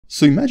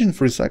So imagine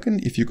for a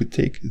second if you could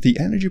take the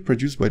energy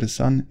produced by the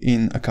sun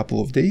in a couple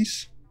of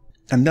days,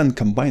 and then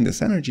combine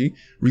this energy,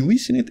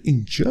 releasing it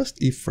in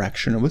just a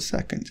fraction of a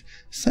second,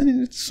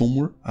 sending it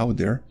somewhere out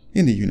there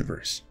in the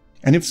universe.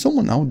 And if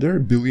someone out there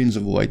billions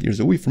of light years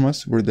away from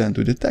us were then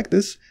to detect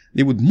this,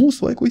 they would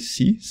most likely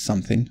see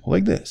something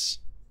like this.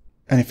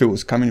 And if it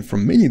was coming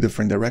from many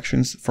different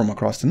directions from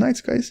across the night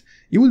skies,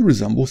 it would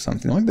resemble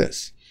something like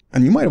this.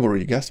 And you might have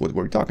already guessed what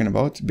we're talking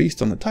about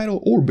based on the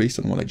title or based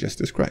on what I just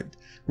described.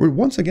 We're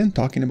once again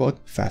talking about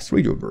fast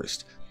radio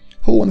burst.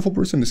 Hello wonderful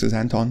person, this is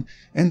Anton,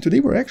 and today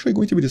we're actually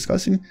going to be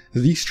discussing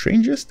the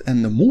strangest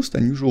and the most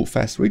unusual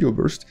fast radio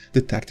burst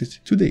detected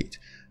to date.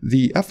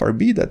 The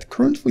FRB that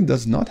currently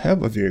does not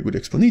have a very good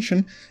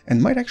explanation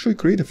and might actually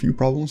create a few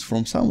problems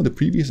from some of the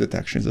previous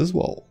detections as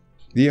well.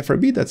 The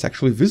FRB that's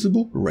actually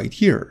visible right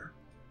here.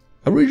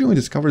 Originally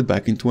discovered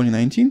back in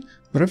 2019,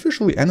 but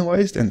officially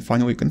analyzed and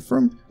finally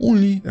confirmed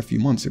only a few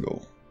months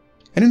ago.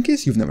 And in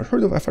case you've never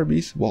heard of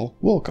FRBs, well,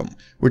 welcome.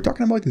 We're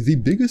talking about the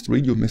biggest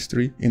radio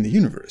mystery in the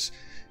universe.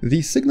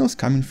 These signals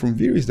coming from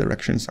various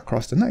directions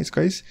across the night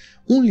skies,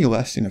 only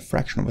lasting a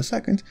fraction of a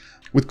second,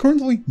 with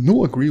currently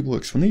no agreeable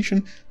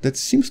explanation that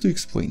seems to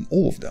explain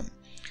all of them.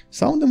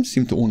 Some of them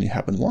seem to only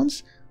happen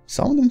once,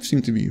 some of them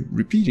seem to be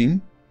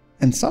repeating,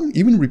 and some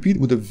even repeat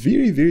with a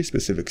very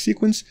specific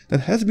sequence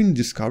that has been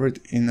discovered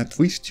in at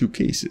least 2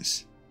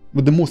 cases.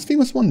 With the most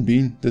famous one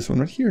being this one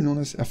right here, known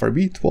as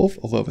FRB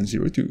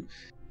 121102.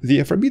 The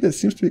FRB that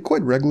seems to be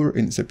quite regular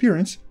in its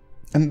appearance,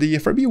 and the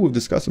FRB we've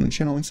discussed on the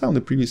channel in some of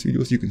the previous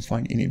videos you can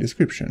find in a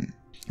description.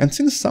 And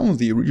since some of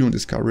the original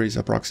discoveries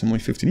approximately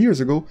 15 years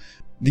ago,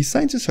 the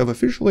scientists have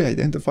officially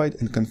identified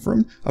and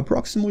confirmed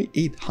approximately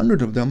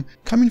 800 of them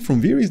coming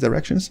from various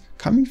directions,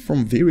 coming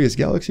from various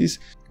galaxies,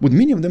 with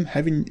many of them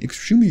having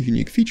extremely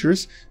unique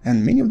features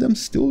and many of them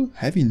still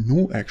having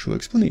no actual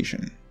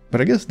explanation. But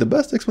I guess the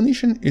best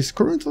explanation is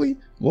currently,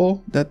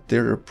 well, that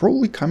they're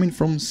probably coming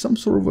from some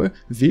sort of a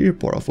very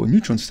powerful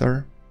neutron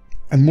star,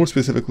 and more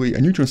specifically a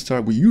neutron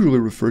star we usually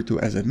refer to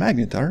as a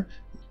magnetar,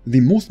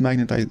 the most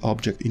magnetized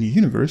object in the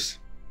universe,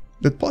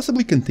 that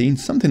possibly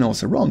contains something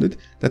else around it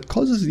that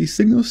causes these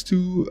signals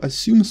to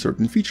assume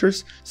certain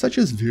features such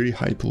as very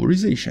high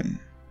polarization.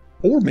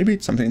 Or maybe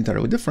it's something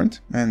entirely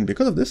different, and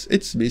because of this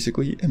it's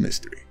basically a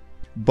mystery.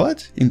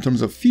 But in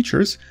terms of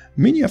features,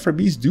 many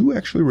FRBs do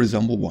actually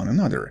resemble one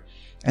another,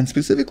 and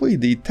specifically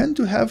they tend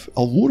to have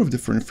a lot of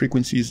different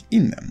frequencies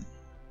in them.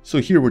 So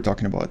here we're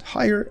talking about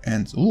higher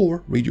and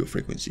lower radio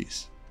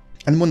frequencies.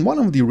 And when one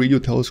of the radio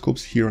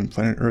telescopes here on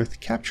planet Earth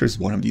captures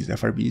one of these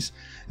FRBs,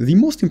 the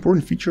most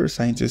important feature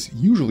scientists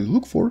usually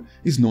look for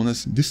is known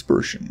as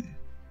dispersion,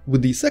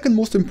 with the second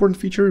most important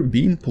feature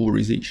being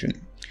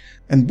polarization.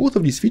 And both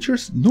of these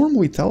features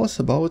normally tell us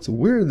about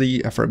where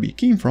the FRB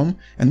came from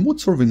and what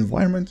sort of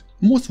environment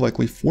most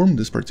likely formed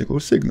this particular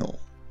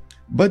signal.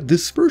 But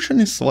dispersion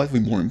is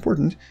slightly more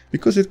important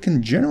because it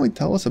can generally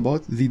tell us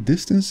about the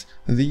distance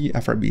the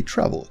FRB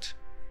traveled.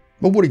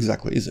 But what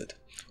exactly is it?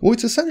 Well,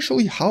 it's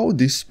essentially how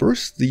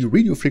dispersed the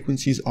radio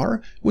frequencies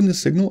are when the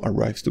signal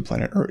arrives to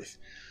planet Earth.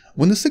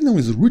 When the signal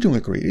is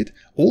originally created,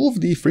 all of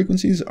the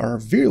frequencies are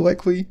very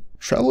likely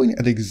traveling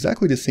at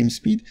exactly the same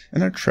speed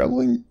and are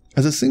traveling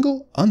as a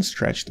single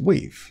unstretched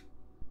wave.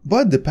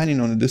 But depending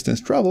on the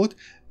distance traveled,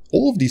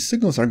 all of these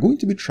signals are going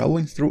to be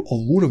traveling through a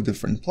lot of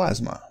different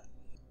plasma.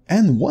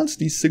 And once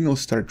these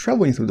signals start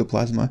traveling through the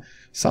plasma,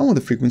 some of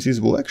the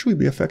frequencies will actually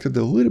be affected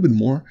a little bit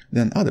more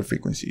than other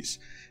frequencies.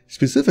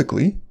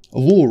 Specifically,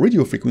 lower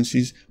radio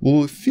frequencies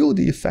will feel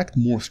the effect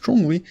more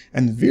strongly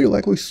and very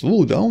likely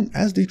slow down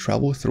as they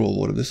travel through a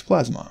lot of this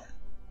plasma,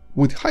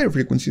 with higher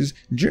frequencies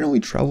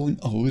generally traveling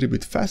a little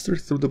bit faster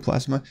through the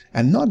plasma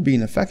and not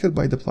being affected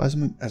by the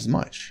plasma as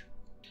much.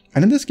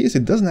 And in this case,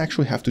 it doesn't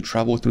actually have to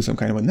travel through some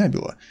kind of a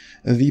nebula.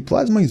 The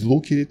plasma is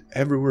located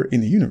everywhere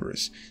in the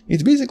universe.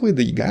 It's basically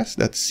the gas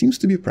that seems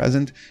to be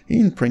present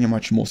in pretty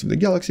much most of the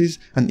galaxies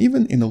and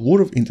even in a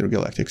lot of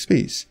intergalactic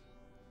space.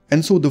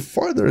 And so the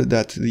farther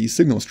that the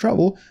signals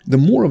travel, the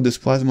more of this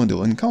plasma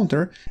they'll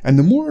encounter, and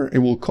the more it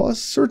will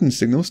cause certain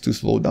signals to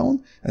slow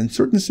down and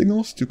certain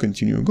signals to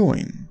continue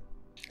going.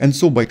 And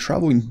so by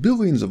traveling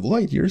billions of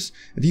light years,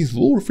 these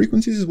lower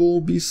frequencies will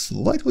be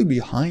slightly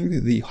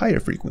behind the higher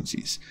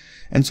frequencies.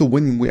 And so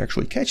when we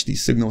actually catch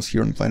these signals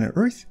here on planet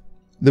Earth,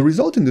 the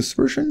resulting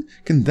dispersion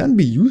can then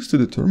be used to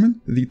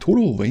determine the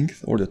total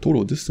length or the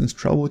total distance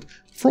traveled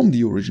from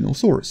the original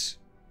source.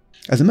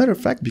 As a matter of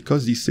fact,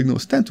 because these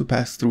signals tend to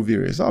pass through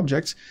various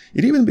objects,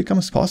 it even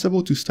becomes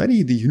possible to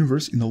study the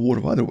universe in a lot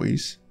of other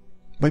ways,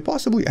 by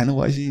possibly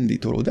analyzing the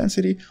total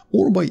density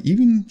or by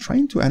even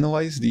trying to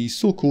analyze the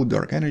so-called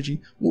dark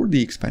energy or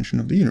the expansion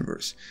of the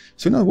universe.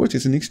 So in other words,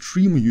 it's an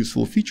extremely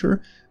useful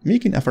feature,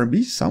 making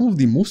FRBs some of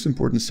the most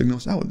important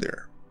signals out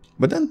there.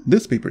 But then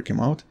this paper came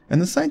out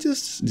and the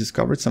scientists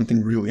discovered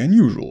something really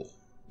unusual.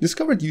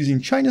 Discovered using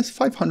China's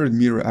 500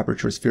 meter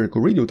aperture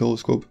spherical radio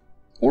telescope,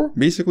 or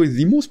basically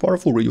the most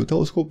powerful radio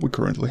telescope we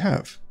currently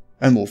have.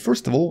 And well,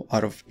 first of all,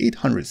 out of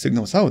 800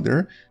 signals out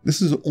there,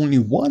 this is only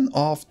one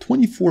of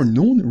 24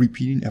 known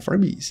repeating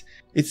FRBs.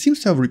 It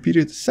seems to have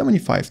repeated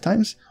 75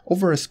 times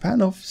over a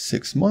span of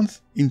 6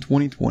 months in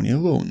 2020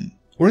 alone.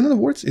 Or in other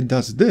words, it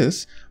does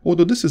this,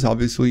 although this is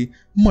obviously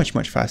much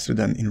faster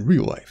than in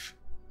real life.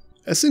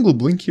 A single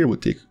blink here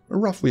would take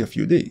roughly a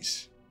few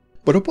days.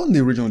 But upon the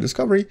original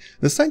discovery,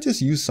 the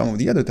scientists used some of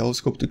the other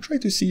telescopes to try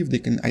to see if they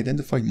can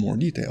identify more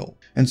detail.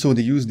 And so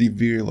they used the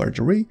Very Large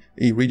Array,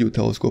 a radio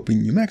telescope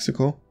in New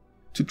Mexico,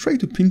 to try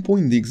to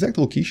pinpoint the exact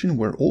location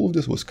where all of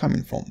this was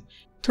coming from.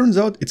 Turns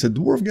out it's a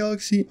dwarf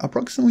galaxy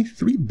approximately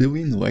 3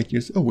 billion light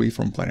years away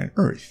from planet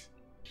Earth.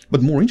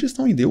 But more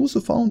interestingly, they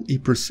also found a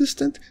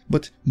persistent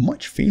but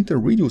much fainter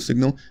radio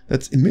signal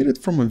that's emitted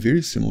from a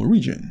very similar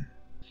region.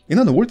 In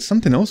other words,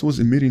 something else was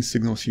emitting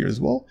signals here as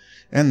well,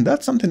 and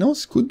that something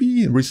else could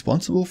be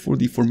responsible for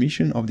the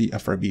formation of the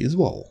FRB as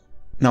well.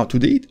 Now to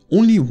date,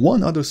 only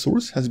one other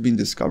source has been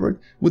discovered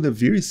with a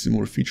very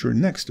similar feature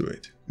next to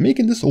it,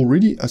 making this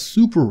already a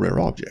super rare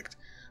object.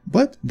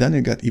 But then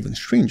it got even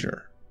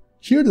stranger.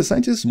 Here the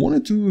scientists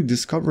wanted to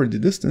discover the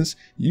distance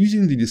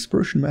using the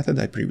dispersion method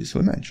I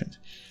previously mentioned.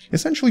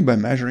 Essentially by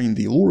measuring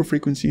the lower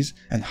frequencies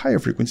and higher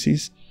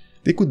frequencies,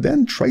 they could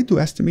then try to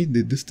estimate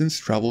the distance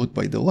traveled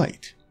by the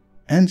light.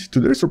 And to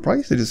their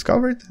surprise, they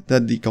discovered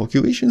that the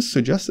calculations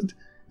suggested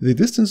the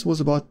distance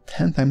was about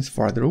 10 times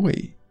farther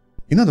away.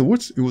 In other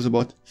words, it was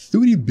about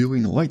 30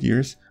 billion light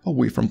years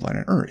away from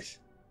planet Earth.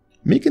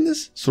 Making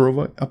this sort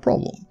of a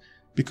problem,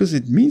 because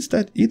it means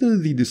that either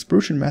the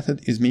dispersion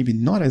method is maybe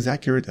not as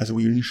accurate as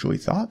we initially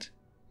thought,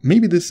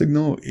 maybe this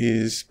signal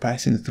is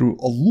passing through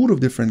a lot of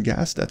different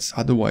gas that's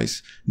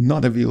otherwise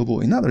not available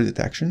in other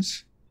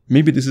detections,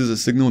 maybe this is a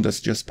signal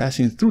that's just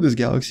passing through this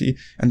galaxy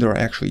and there are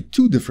actually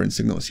two different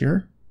signals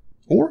here,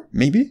 or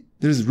maybe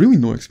there's really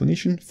no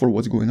explanation for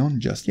what's going on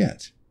just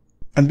yet.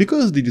 And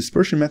because the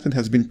dispersion method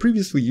has been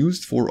previously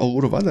used for a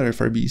lot of other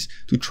FRBs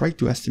to try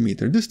to estimate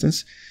their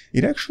distance,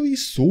 it actually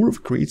sort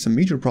of creates a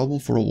major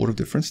problem for a lot of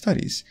different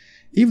studies.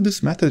 If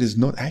this method is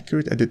not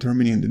accurate at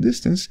determining the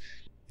distance,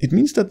 it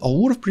means that a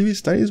lot of previous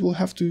studies will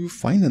have to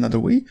find another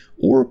way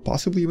or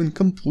possibly even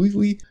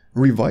completely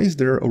revise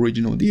their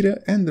original data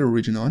and their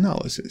original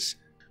analysis.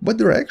 But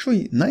there are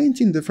actually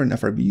 19 different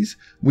FRBs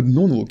with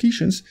known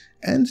locations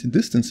and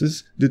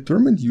distances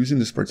determined using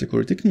this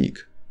particular technique.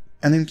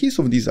 And in case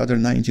of these other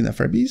 19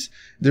 FRBs,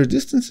 their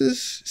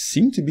distances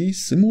seem to be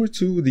similar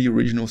to the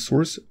original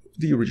source,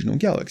 the original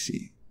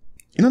galaxy.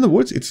 In other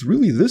words, it's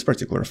really this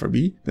particular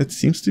FRB that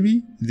seems to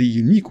be the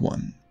unique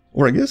one,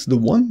 or I guess the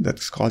one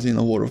that's causing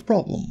a lot of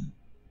problem.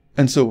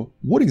 And so,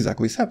 what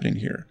exactly is happening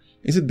here?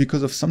 Is it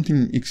because of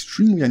something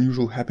extremely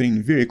unusual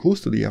happening very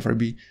close to the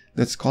FRB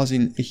that's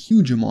causing a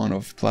huge amount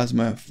of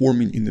plasma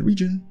forming in the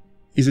region?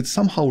 Is it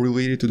somehow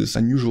related to this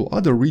unusual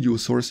other radio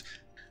source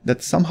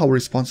that's somehow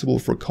responsible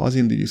for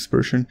causing the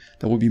dispersion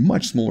that would be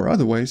much smaller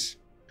otherwise?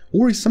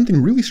 Or is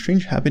something really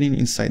strange happening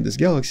inside this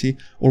galaxy,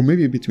 or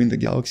maybe between the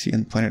galaxy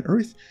and planet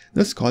Earth,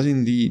 that's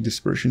causing the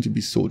dispersion to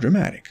be so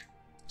dramatic?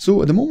 So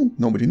at the moment,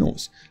 nobody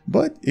knows,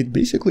 but it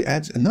basically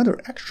adds another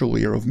extra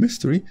layer of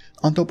mystery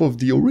on top of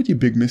the already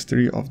big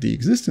mystery of the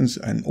existence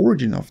and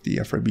origin of the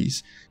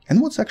FRBs,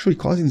 and what's actually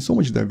causing so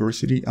much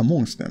diversity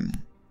amongst them.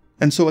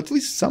 And so at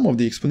least some of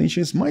the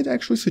explanations might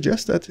actually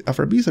suggest that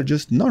FRBs are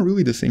just not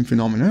really the same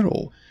phenomenon at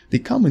all. They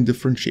come in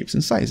different shapes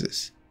and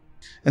sizes.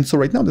 And so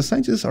right now the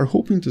scientists are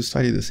hoping to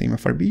study the same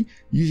FRB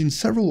using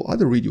several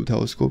other radio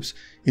telescopes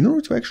in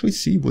order to actually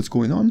see what's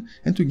going on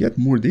and to get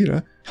more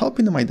data,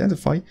 helping them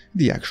identify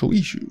the actual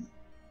issue.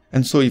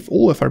 And so if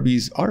all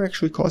FRBs are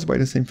actually caused by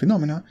the same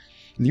phenomena,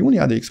 the only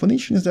other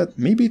explanation is that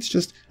maybe it's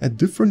just at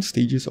different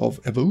stages of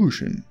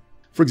evolution.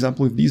 For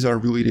example, if these are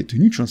related to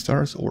neutron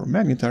stars or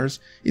magnetars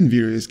in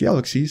various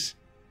galaxies,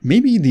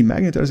 maybe the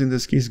magnetars in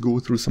this case go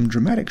through some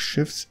dramatic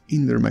shifts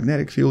in their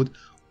magnetic field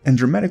and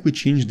dramatically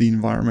change the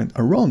environment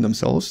around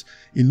themselves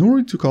in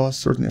order to cause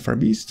certain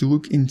FRBs to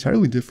look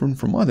entirely different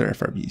from other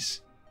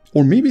FRBs.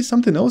 Or maybe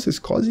something else is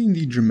causing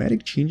the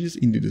dramatic changes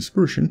in the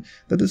dispersion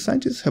that the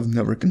scientists have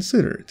never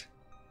considered.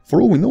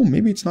 For all we know,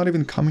 maybe it's not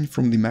even coming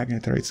from the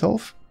magnetar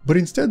itself, but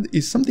instead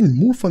is something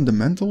more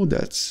fundamental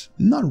that's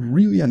not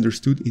really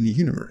understood in the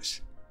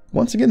universe.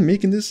 Once again,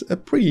 making this a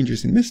pretty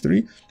interesting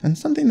mystery and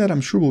something that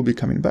I'm sure we'll be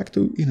coming back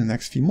to in the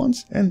next few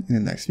months and in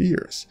the next few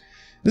years.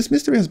 This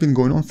mystery has been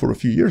going on for a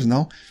few years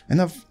now,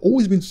 and I've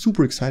always been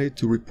super excited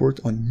to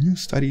report on new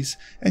studies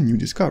and new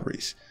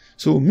discoveries.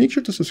 So make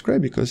sure to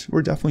subscribe because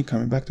we're definitely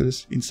coming back to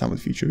this in some of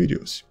the future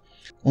videos.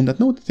 On that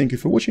note, thank you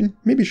for watching,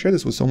 maybe share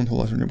this with someone who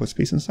loves learning about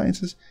space and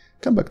sciences,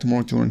 come back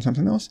tomorrow to learn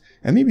something else,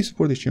 and maybe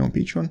support this channel on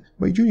Patreon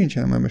by joining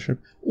channel membership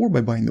or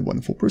by buying the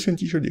Wonderful Person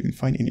t-shirt you can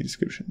find in the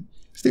description.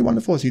 Stay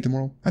wonderful, I'll see you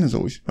tomorrow, and as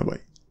always, bye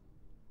bye.